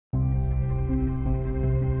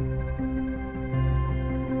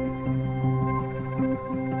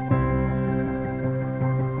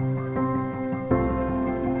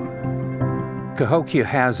Cahokia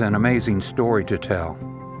has an amazing story to tell.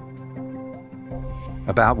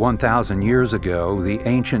 About 1,000 years ago, the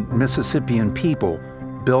ancient Mississippian people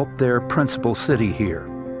built their principal city here.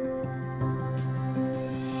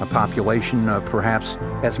 A population of perhaps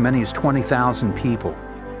as many as 20,000 people,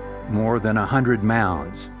 more than 100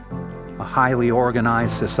 mounds, a highly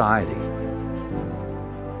organized society.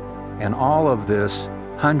 And all of this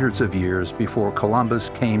hundreds of years before Columbus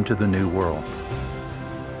came to the New World.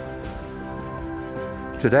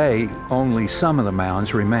 Today, only some of the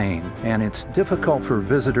mounds remain, and it's difficult for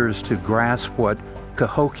visitors to grasp what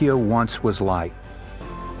Cahokia once was like.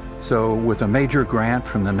 So, with a major grant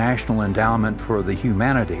from the National Endowment for the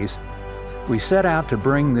Humanities, we set out to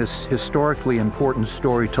bring this historically important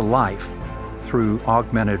story to life through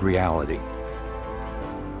augmented reality.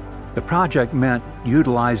 The project meant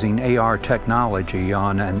utilizing AR technology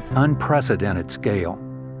on an unprecedented scale.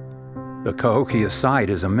 The Cahokia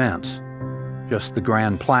site is immense. Just the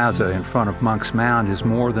Grand Plaza in front of Monk's Mound is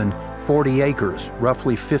more than 40 acres,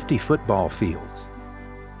 roughly 50 football fields.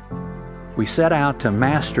 We set out to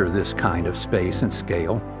master this kind of space and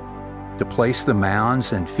scale, to place the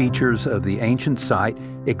mounds and features of the ancient site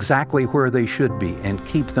exactly where they should be and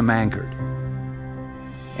keep them anchored,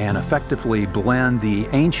 and effectively blend the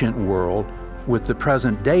ancient world with the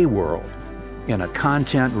present-day world in a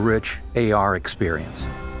content-rich AR experience.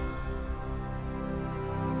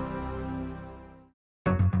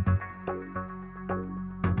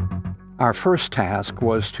 Our first task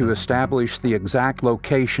was to establish the exact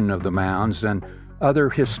location of the mounds and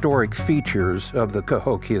other historic features of the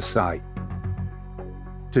Cahokia site.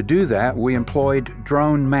 To do that, we employed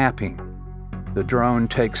drone mapping. The drone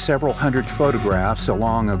takes several hundred photographs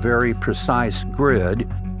along a very precise grid,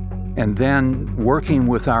 and then, working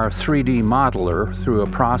with our 3D modeler through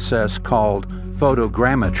a process called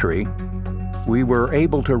photogrammetry, we were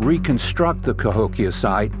able to reconstruct the Cahokia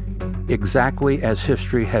site exactly as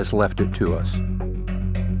history has left it to us.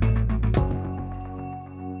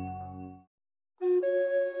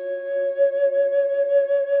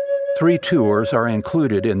 Three tours are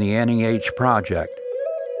included in the NEH project.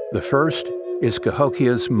 The first is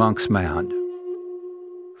Cahokia's Monk's Mound.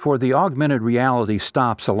 For the augmented reality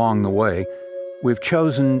stops along the way, we've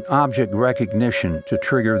chosen object recognition to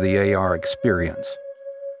trigger the AR experience.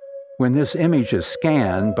 When this image is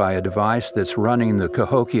scanned by a device that's running the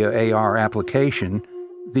Cahokia AR application,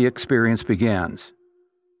 the experience begins.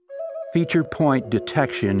 Feature point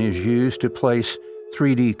detection is used to place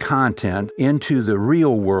 3D content into the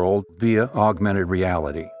real world via augmented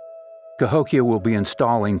reality. Cahokia will be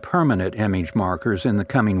installing permanent image markers in the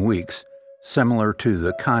coming weeks, similar to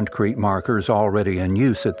the concrete markers already in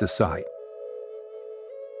use at the site.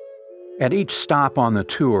 At each stop on the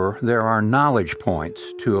tour, there are knowledge points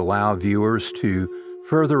to allow viewers to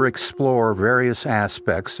further explore various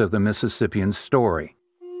aspects of the Mississippian story.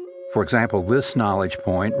 For example, this knowledge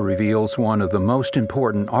point reveals one of the most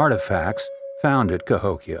important artifacts found at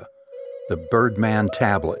Cahokia, the Birdman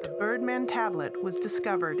Tablet. The Birdman Tablet was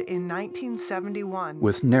discovered in 1971.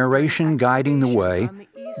 With narration guiding the way,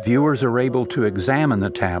 viewers are able to examine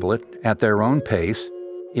the tablet at their own pace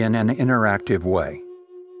in an interactive way.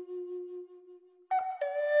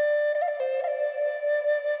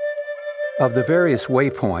 Of the various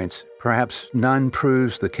waypoints, perhaps none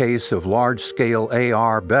proves the case of large-scale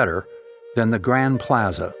AR better than the Grand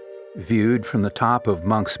Plaza, viewed from the top of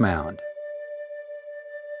Monk's Mound.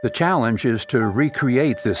 The challenge is to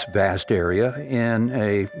recreate this vast area in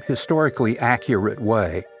a historically accurate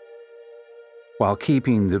way, while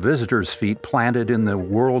keeping the visitor's feet planted in the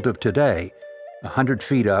world of today, 100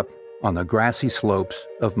 feet up on the grassy slopes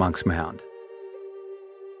of Monk's Mound.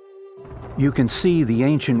 You can see the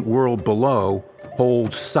ancient world below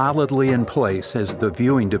holds solidly in place as the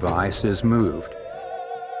viewing device is moved.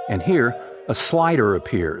 And here, a slider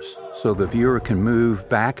appears, so the viewer can move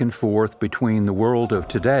back and forth between the world of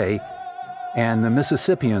today and the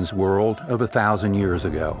Mississippians' world of 1,000 years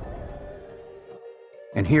ago.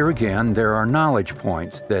 And here again, there are knowledge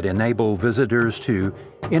points that enable visitors to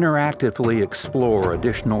interactively explore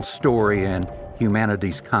additional story and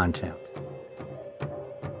humanities content.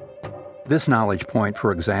 This knowledge point,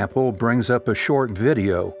 for example, brings up a short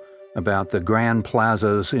video about the Grand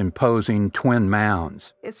Plaza's imposing twin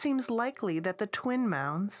mounds. It seems likely that the twin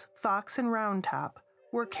mounds, Fox and Round Top,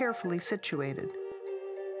 were carefully situated.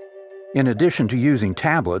 In addition to using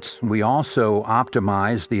tablets, we also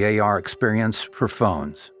optimized the AR experience for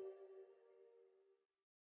phones.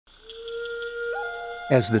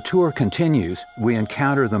 As the tour continues, we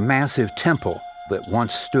encounter the massive temple that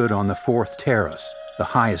once stood on the 4th terrace, the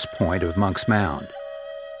highest point of Monk's Mound.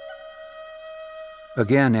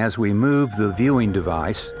 Again, as we move the viewing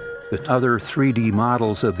device, the other 3D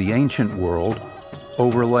models of the ancient world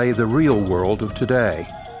overlay the real world of today.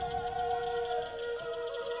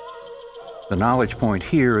 The knowledge point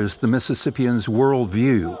here is the Mississippian's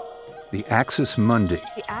worldview, the Axis Mundi.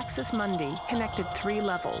 The Axis Mundi connected 3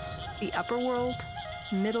 levels: the upper world,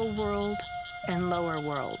 middle world, and lower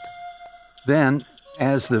world. Then,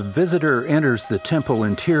 as the visitor enters the temple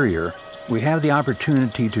interior, we have the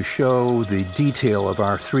opportunity to show the detail of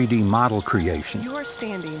our 3D model creation. You are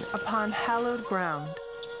standing upon hallowed ground.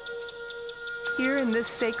 Here in this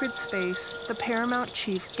sacred space, the paramount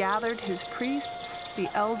chief gathered his priests, the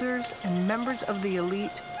elders, and members of the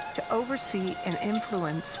elite to oversee and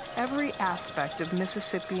influence every aspect of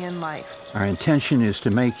Mississippian life. Our intention is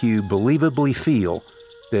to make you believably feel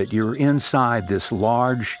that you're inside this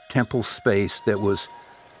large temple space that was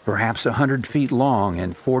perhaps 100 feet long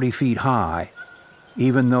and 40 feet high,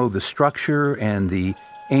 even though the structure and the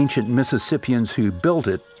ancient Mississippians who built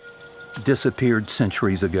it disappeared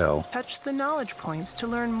centuries ago. Touch the knowledge points to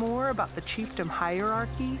learn more about the chiefdom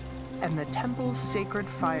hierarchy and the temple's sacred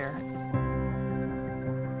fire.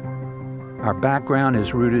 Our background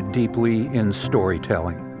is rooted deeply in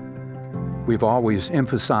storytelling. We've always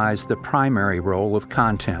emphasized the primary role of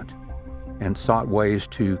content and sought ways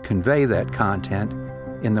to convey that content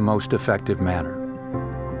in the most effective manner.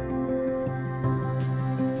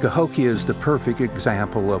 Cahokia is the perfect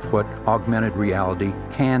example of what augmented reality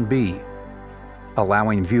can be,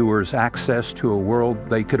 allowing viewers access to a world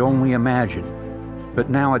they could only imagine.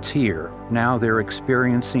 But now it's here. Now they're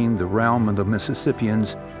experiencing the realm of the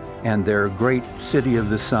Mississippians and their great city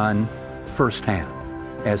of the sun firsthand,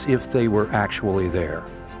 as if they were actually there.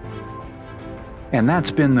 And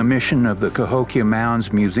that's been the mission of the Cahokia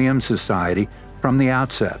Mounds Museum Society from the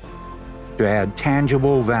outset, to add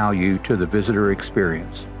tangible value to the visitor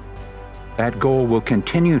experience. That goal will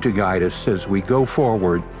continue to guide us as we go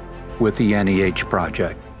forward with the NEH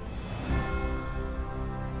project.